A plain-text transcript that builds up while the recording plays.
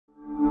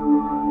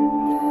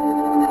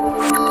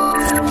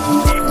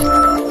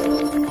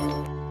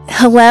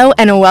Hello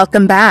and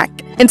welcome back.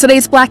 In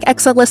today's Black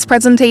Excellist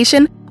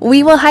presentation,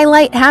 we will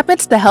highlight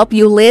habits to help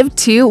you live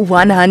to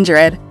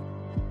 100.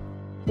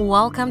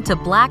 Welcome to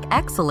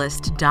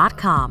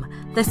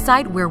blackexcellist.com, the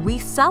site where we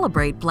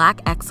celebrate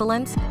Black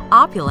excellence,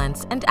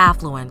 opulence, and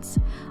affluence.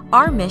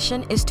 Our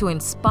mission is to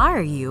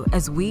inspire you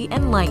as we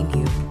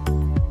enlighten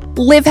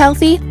you. Live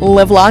healthy,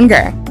 live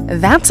longer.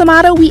 That's a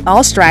motto we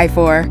all strive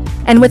for.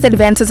 And with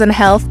advances in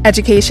health,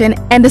 education,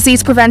 and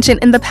disease prevention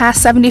in the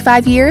past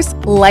 75 years,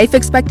 life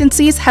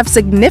expectancies have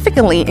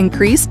significantly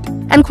increased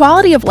and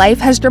quality of life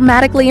has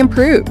dramatically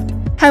improved.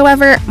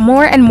 However,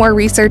 more and more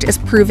research is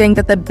proving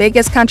that the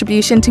biggest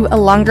contribution to a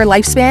longer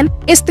lifespan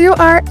is through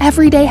our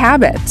everyday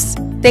habits.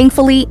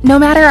 Thankfully, no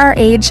matter our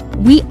age,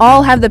 we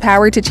all have the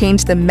power to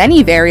change the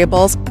many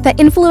variables that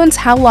influence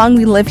how long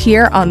we live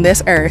here on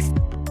this earth.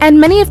 And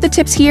many of the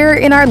tips here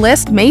in our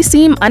list may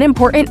seem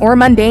unimportant or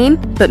mundane,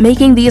 but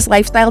making these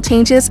lifestyle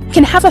changes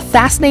can have a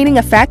fascinating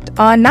effect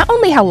on not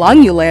only how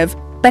long you live,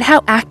 but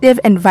how active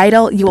and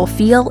vital you will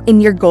feel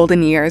in your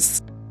golden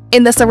years.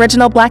 In this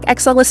original Black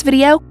Excellist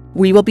video,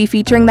 we will be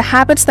featuring the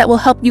habits that will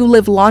help you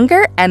live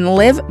longer and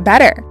live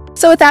better.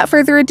 So without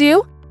further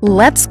ado,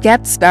 let's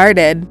get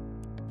started.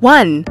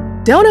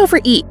 1. Don't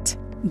overeat.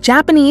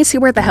 Japanese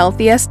who are the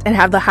healthiest and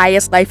have the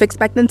highest life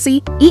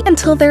expectancy eat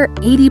until they're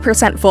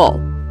 80%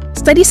 full.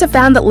 Studies have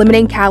found that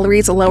limiting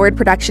calories lowered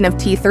production of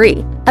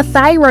T3, a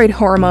thyroid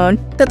hormone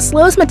that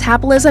slows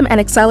metabolism and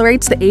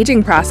accelerates the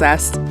aging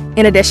process.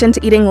 In addition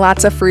to eating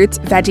lots of fruits,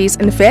 veggies,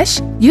 and fish,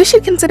 you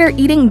should consider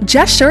eating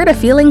just short of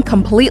feeling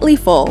completely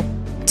full.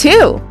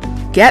 2.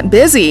 Get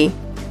busy.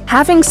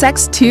 Having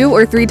sex 2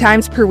 or 3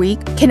 times per week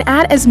can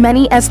add as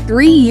many as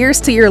 3 years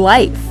to your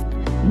life.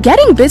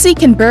 Getting busy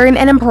can burn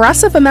an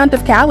impressive amount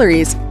of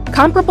calories,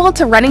 comparable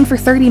to running for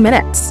 30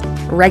 minutes.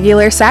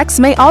 Regular sex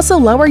may also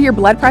lower your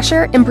blood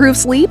pressure, improve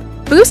sleep,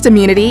 boost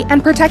immunity,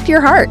 and protect your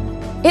heart.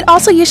 It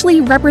also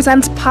usually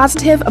represents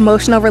positive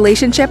emotional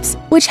relationships,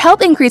 which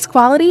help increase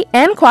quality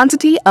and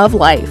quantity of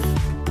life.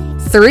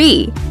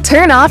 3.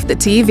 Turn off the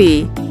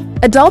TV.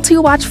 Adults who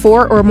watch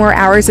 4 or more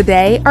hours a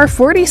day are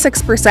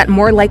 46%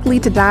 more likely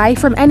to die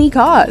from any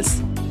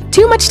cause.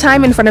 Too much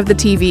time in front of the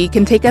TV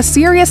can take a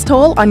serious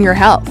toll on your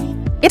health.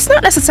 It's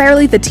not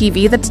necessarily the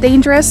TV that's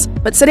dangerous,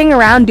 but sitting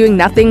around doing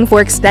nothing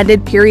for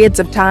extended periods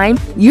of time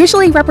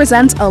usually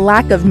represents a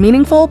lack of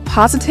meaningful,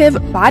 positive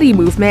body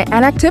movement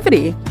and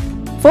activity.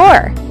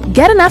 4.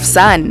 Get enough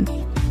sun.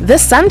 The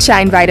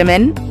sunshine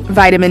vitamin,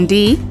 vitamin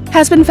D,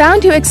 has been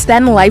found to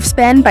extend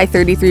lifespan by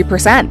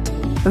 33%.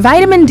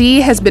 Vitamin D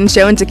has been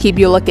shown to keep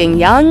you looking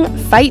young,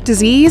 fight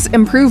disease,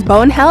 improve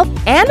bone health,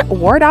 and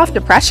ward off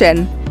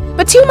depression.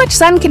 But too much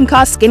sun can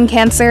cause skin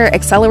cancer,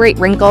 accelerate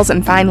wrinkles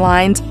and fine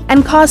lines,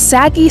 and cause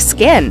saggy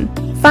skin.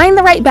 Find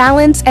the right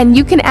balance and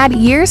you can add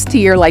years to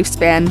your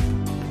lifespan.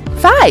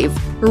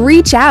 5.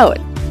 Reach out.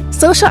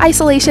 Social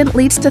isolation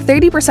leads to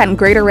 30%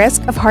 greater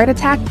risk of heart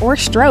attack or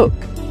stroke.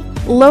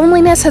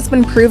 Loneliness has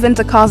been proven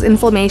to cause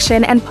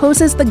inflammation and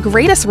poses the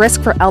greatest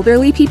risk for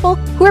elderly people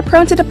who are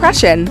prone to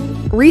depression.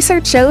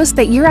 Research shows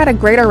that you're at a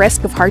greater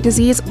risk of heart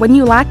disease when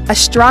you lack a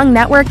strong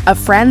network of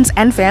friends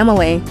and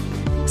family.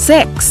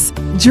 6.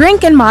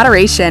 Drink in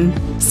moderation.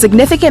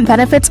 Significant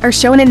benefits are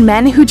shown in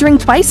men who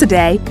drink twice a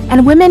day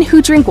and women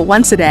who drink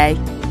once a day.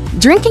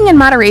 Drinking in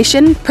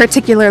moderation,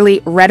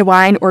 particularly red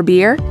wine or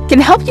beer, can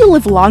help you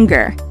live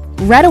longer.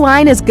 Red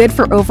wine is good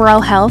for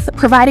overall health,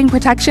 providing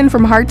protection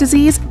from heart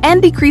disease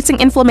and decreasing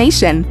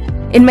inflammation.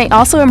 It may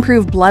also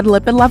improve blood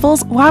lipid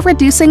levels while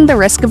reducing the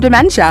risk of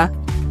dementia.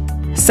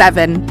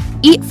 7.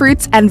 Eat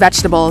fruits and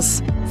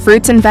vegetables.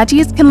 Fruits and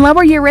veggies can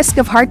lower your risk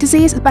of heart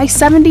disease by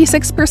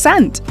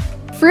 76%.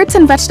 Fruits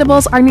and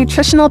vegetables are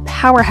nutritional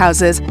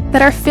powerhouses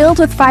that are filled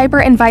with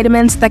fiber and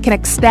vitamins that can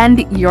extend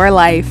your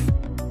life.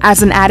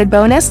 As an added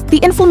bonus, the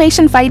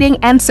inflammation-fighting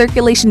and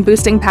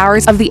circulation-boosting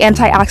powers of the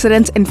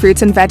antioxidants in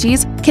fruits and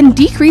veggies can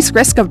decrease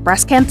risk of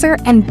breast cancer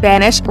and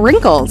banish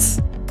wrinkles.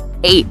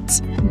 8.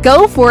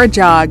 Go for a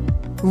jog.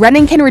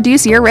 Running can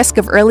reduce your risk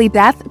of early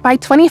death by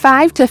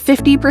 25 to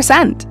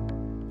 50%.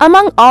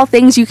 Among all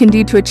things you can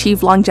do to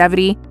achieve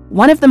longevity,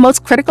 one of the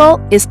most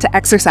critical is to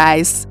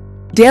exercise.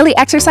 Daily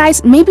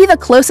exercise may be the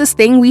closest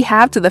thing we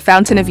have to the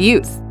fountain of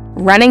youth.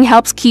 Running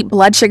helps keep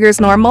blood sugars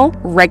normal,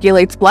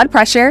 regulates blood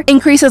pressure,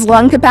 increases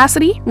lung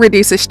capacity,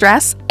 reduces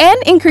stress, and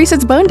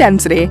increases bone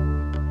density.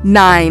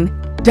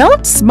 9.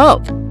 Don't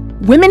smoke.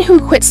 Women who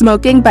quit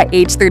smoking by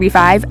age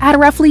 35 add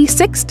roughly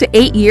 6 to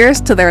 8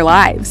 years to their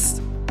lives.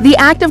 The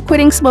act of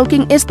quitting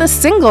smoking is the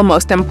single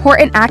most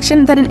important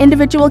action that an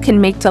individual can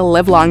make to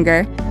live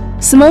longer.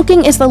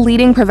 Smoking is the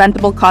leading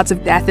preventable cause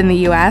of death in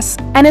the US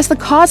and is the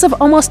cause of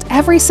almost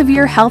every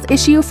severe health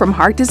issue from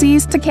heart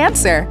disease to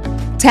cancer.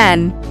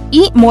 10.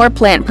 Eat more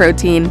plant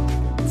protein.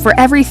 For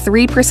every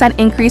 3%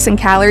 increase in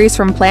calories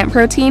from plant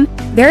protein,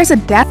 there is a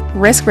death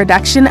risk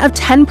reduction of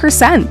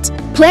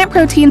 10%. Plant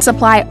proteins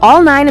supply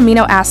all 9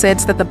 amino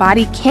acids that the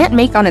body can't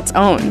make on its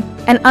own.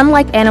 And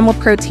unlike animal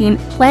protein,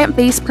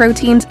 plant-based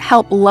proteins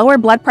help lower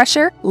blood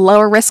pressure,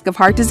 lower risk of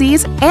heart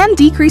disease, and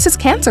decreases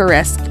cancer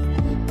risk.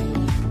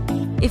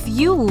 If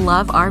you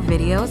love our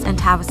videos and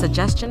have a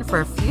suggestion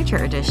for a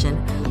future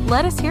edition,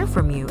 let us hear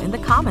from you in the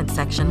comments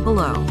section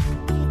below.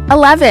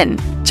 11.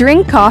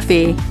 Drink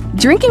coffee.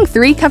 Drinking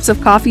 3 cups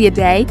of coffee a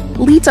day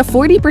leads to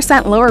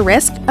 40% lower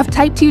risk of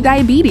type 2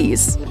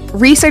 diabetes.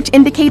 Research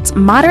indicates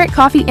moderate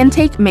coffee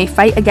intake may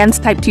fight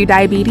against type 2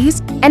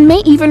 diabetes and may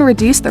even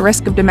reduce the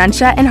risk of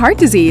dementia and heart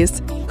disease.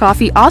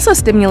 Coffee also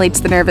stimulates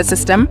the nervous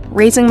system,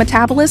 raising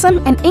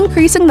metabolism and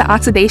increasing the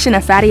oxidation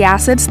of fatty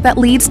acids that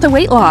leads to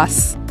weight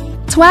loss.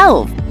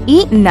 12.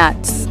 Eat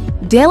nuts.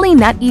 Daily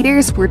nut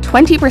eaters were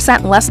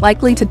 20% less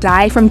likely to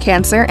die from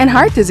cancer and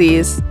heart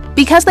disease.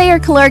 Because they are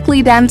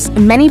calorically dense,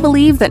 many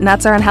believe that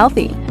nuts are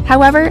unhealthy.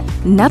 However,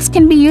 nuts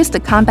can be used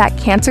to combat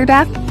cancer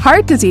death,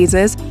 heart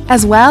diseases,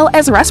 as well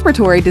as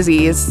respiratory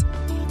disease.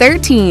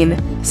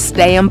 13.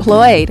 Stay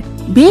employed.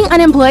 Being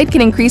unemployed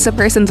can increase a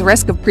person's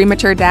risk of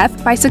premature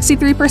death by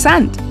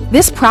 63%.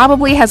 This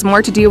probably has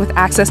more to do with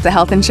access to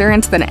health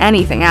insurance than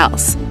anything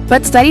else.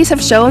 But studies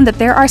have shown that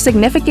there are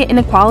significant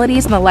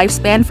inequalities in the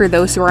lifespan for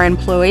those who are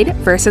employed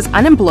versus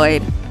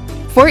unemployed.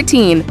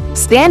 14.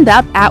 Stand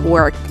up at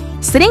work.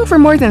 Sitting for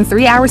more than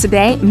 3 hours a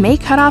day may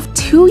cut off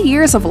 2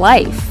 years of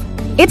life.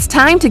 It's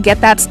time to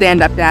get that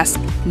stand-up desk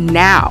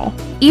now.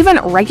 Even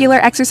regular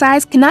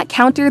exercise cannot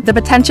counter the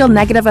potential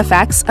negative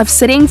effects of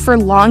sitting for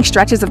long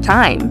stretches of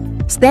time.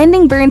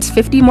 Standing burns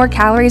 50 more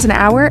calories an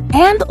hour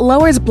and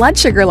lowers blood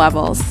sugar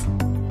levels.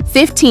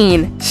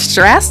 15.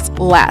 Stress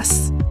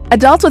less.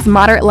 Adults with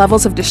moderate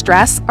levels of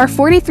distress are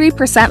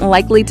 43%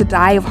 likely to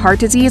die of heart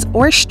disease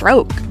or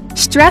stroke.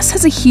 Stress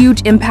has a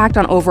huge impact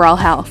on overall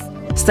health.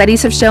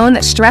 Studies have shown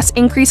that stress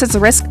increases the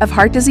risk of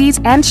heart disease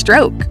and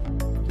stroke.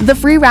 The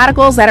free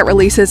radicals that it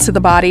releases to the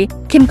body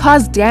can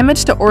cause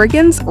damage to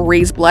organs,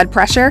 raise blood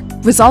pressure,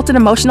 result in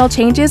emotional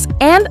changes,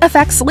 and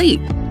affect sleep.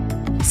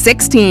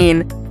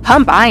 16.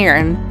 Pump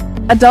iron.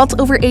 Adults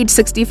over age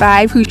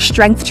 65 who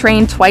strength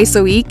train twice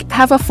a week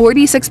have a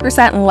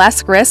 46%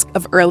 less risk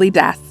of early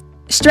death.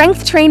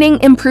 Strength training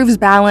improves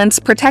balance,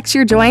 protects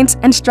your joints,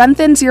 and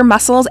strengthens your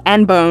muscles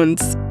and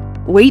bones.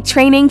 Weight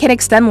training can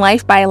extend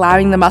life by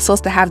allowing the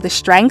muscles to have the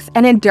strength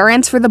and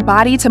endurance for the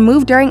body to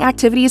move during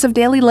activities of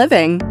daily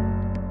living.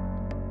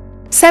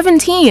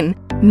 17.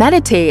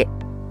 Meditate.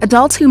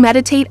 Adults who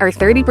meditate are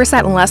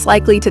 30% less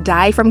likely to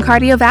die from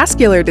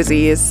cardiovascular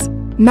disease.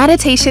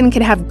 Meditation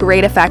can have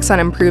great effects on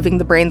improving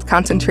the brain's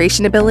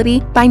concentration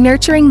ability by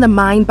nurturing the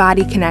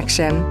mind-body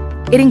connection.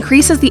 It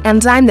increases the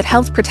enzyme that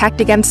helps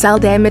protect against cell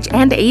damage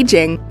and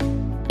aging.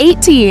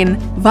 18.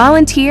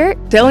 Volunteer,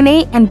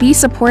 donate, and be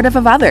supportive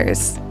of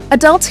others.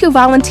 Adults who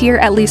volunteer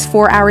at least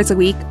 4 hours a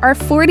week are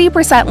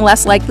 40%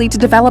 less likely to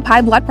develop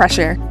high blood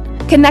pressure.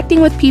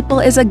 Connecting with people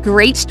is a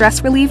great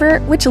stress reliever,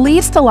 which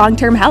leads to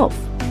long-term health.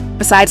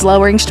 Besides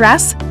lowering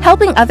stress,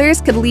 helping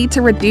others could lead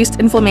to reduced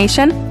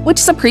inflammation, which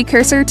is a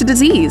precursor to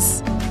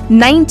disease.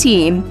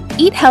 19.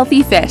 Eat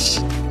healthy fish.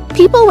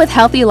 People with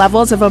healthy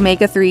levels of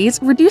omega-3s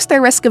reduce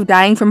their risk of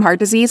dying from heart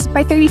disease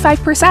by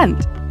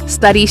 35%.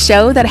 Studies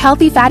show that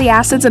healthy fatty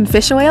acids in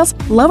fish oils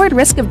lowered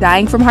risk of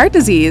dying from heart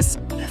disease.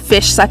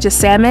 Fish such as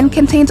salmon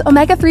contains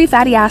omega-3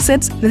 fatty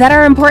acids that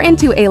are important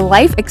to a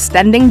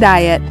life-extending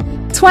diet.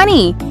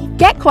 20.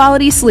 Get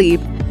quality sleep.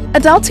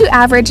 Adults who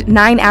average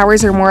 9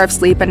 hours or more of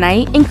sleep a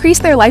night increase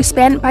their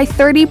lifespan by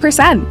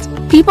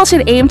 30%. People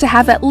should aim to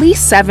have at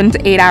least 7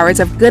 to 8 hours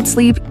of good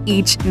sleep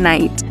each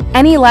night.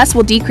 Any less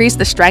will decrease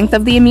the strength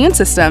of the immune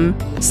system.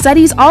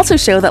 Studies also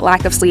show that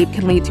lack of sleep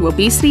can lead to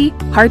obesity,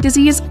 heart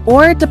disease,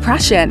 or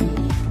depression.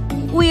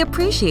 We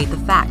appreciate the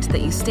fact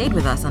that you stayed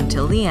with us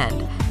until the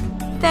end.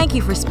 Thank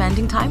you for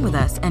spending time with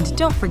us, and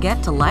don't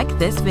forget to like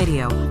this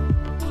video.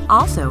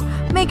 Also,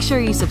 make sure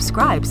you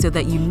subscribe so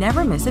that you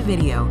never miss a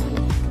video.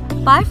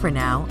 Bye for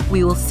now.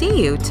 We will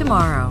see you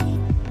tomorrow.